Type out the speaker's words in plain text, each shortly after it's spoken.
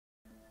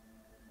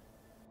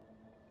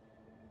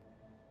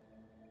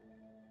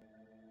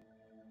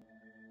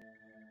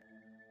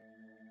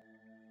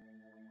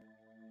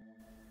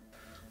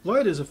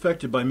Light is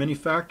affected by many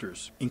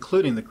factors,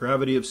 including the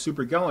gravity of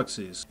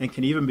supergalaxies, and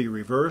can even be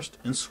reversed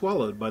and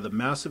swallowed by the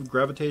massive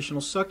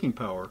gravitational sucking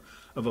power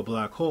of a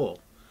black hole,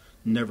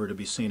 never to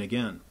be seen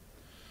again.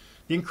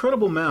 The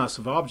incredible mass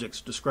of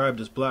objects described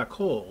as black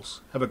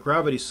holes have a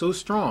gravity so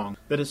strong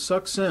that it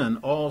sucks in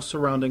all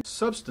surrounding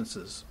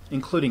substances,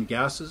 including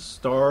gases,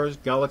 stars,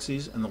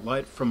 galaxies, and the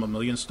light from a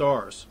million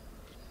stars.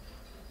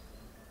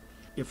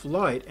 If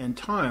light and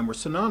time were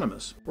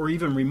synonymous, or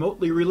even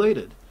remotely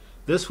related,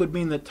 this would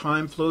mean that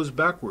time flows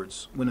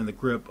backwards when in the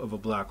grip of a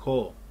black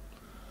hole.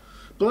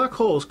 Black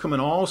holes come in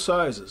all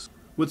sizes,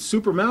 with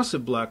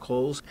supermassive black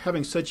holes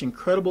having such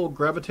incredible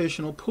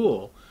gravitational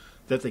pull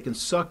that they can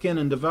suck in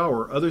and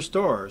devour other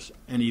stars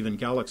and even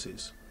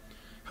galaxies.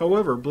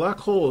 However, black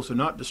holes are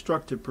not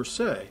destructive per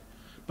se,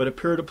 but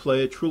appear to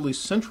play a truly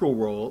central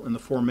role in the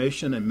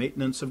formation and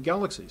maintenance of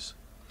galaxies.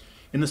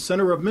 In the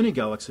center of many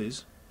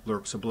galaxies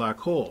lurks a black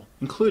hole,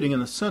 including in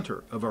the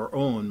center of our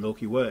own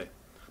Milky Way.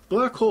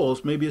 Black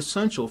holes may be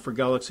essential for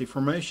galaxy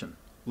formation,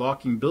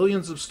 locking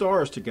billions of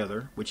stars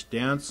together, which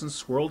dance and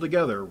swirl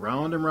together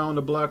round and round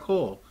a black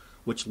hole,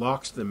 which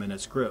locks them in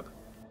its grip.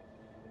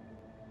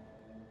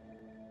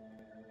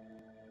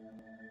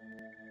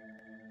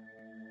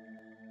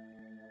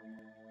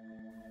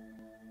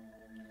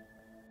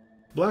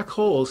 Black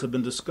holes have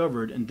been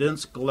discovered in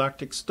dense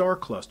galactic star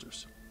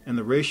clusters, and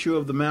the ratio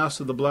of the mass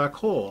of the black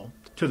hole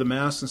to the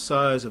mass and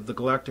size of the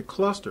galactic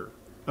cluster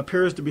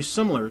appears to be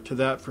similar to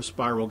that for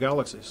spiral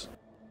galaxies.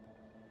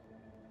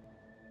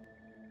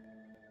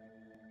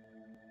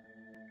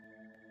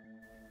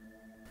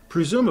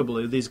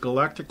 Presumably, these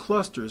galactic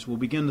clusters will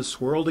begin to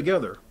swirl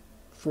together,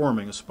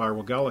 forming a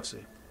spiral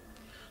galaxy.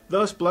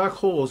 Thus, black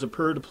holes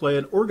appear to play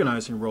an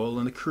organizing role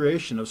in the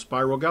creation of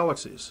spiral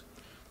galaxies,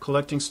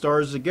 collecting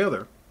stars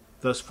together,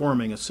 thus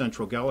forming a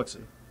central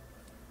galaxy.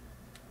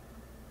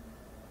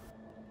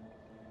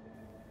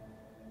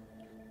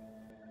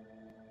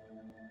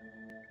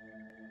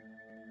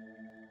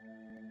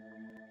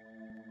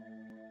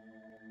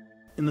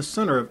 In the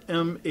center of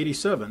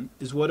M87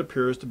 is what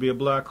appears to be a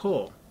black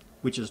hole,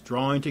 which is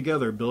drawing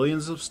together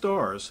billions of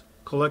stars,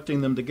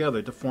 collecting them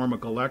together to form a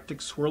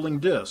galactic swirling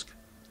disk,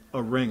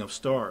 a ring of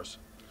stars.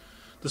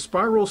 The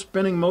spiral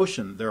spinning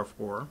motion,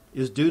 therefore,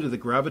 is due to the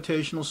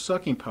gravitational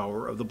sucking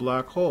power of the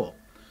black hole.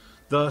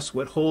 Thus,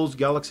 what holds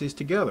galaxies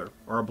together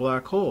are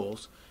black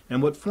holes,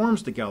 and what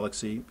forms the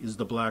galaxy is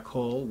the black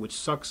hole which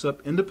sucks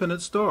up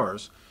independent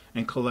stars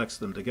and collects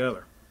them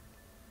together.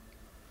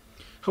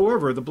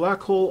 However, the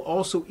black hole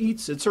also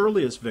eats its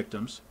earliest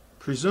victims,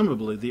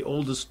 presumably the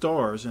oldest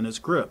stars in its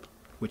grip,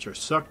 which are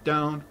sucked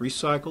down,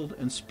 recycled,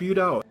 and spewed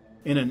out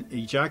in an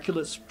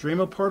ejaculate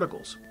stream of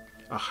particles,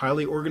 a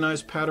highly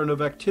organized pattern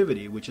of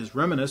activity which is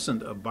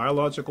reminiscent of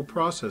biological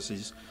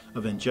processes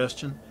of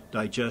ingestion,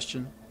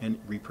 digestion, and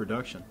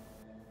reproduction.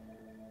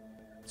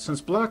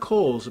 Since black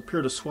holes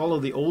appear to swallow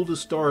the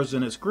oldest stars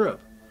in its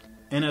grip,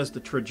 and as the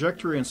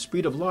trajectory and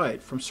speed of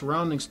light from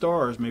surrounding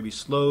stars may be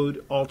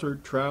slowed,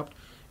 altered, trapped,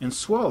 and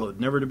swallowed,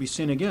 never to be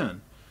seen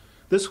again,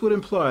 this would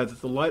imply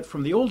that the light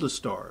from the oldest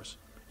stars,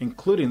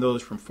 including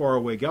those from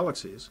faraway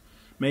galaxies,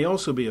 may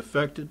also be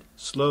affected,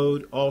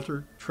 slowed,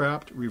 altered,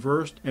 trapped,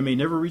 reversed, and may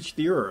never reach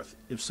the Earth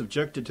if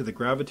subjected to the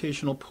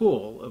gravitational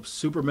pull of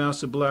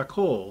supermassive black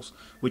holes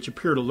which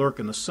appear to lurk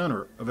in the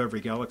center of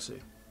every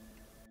galaxy.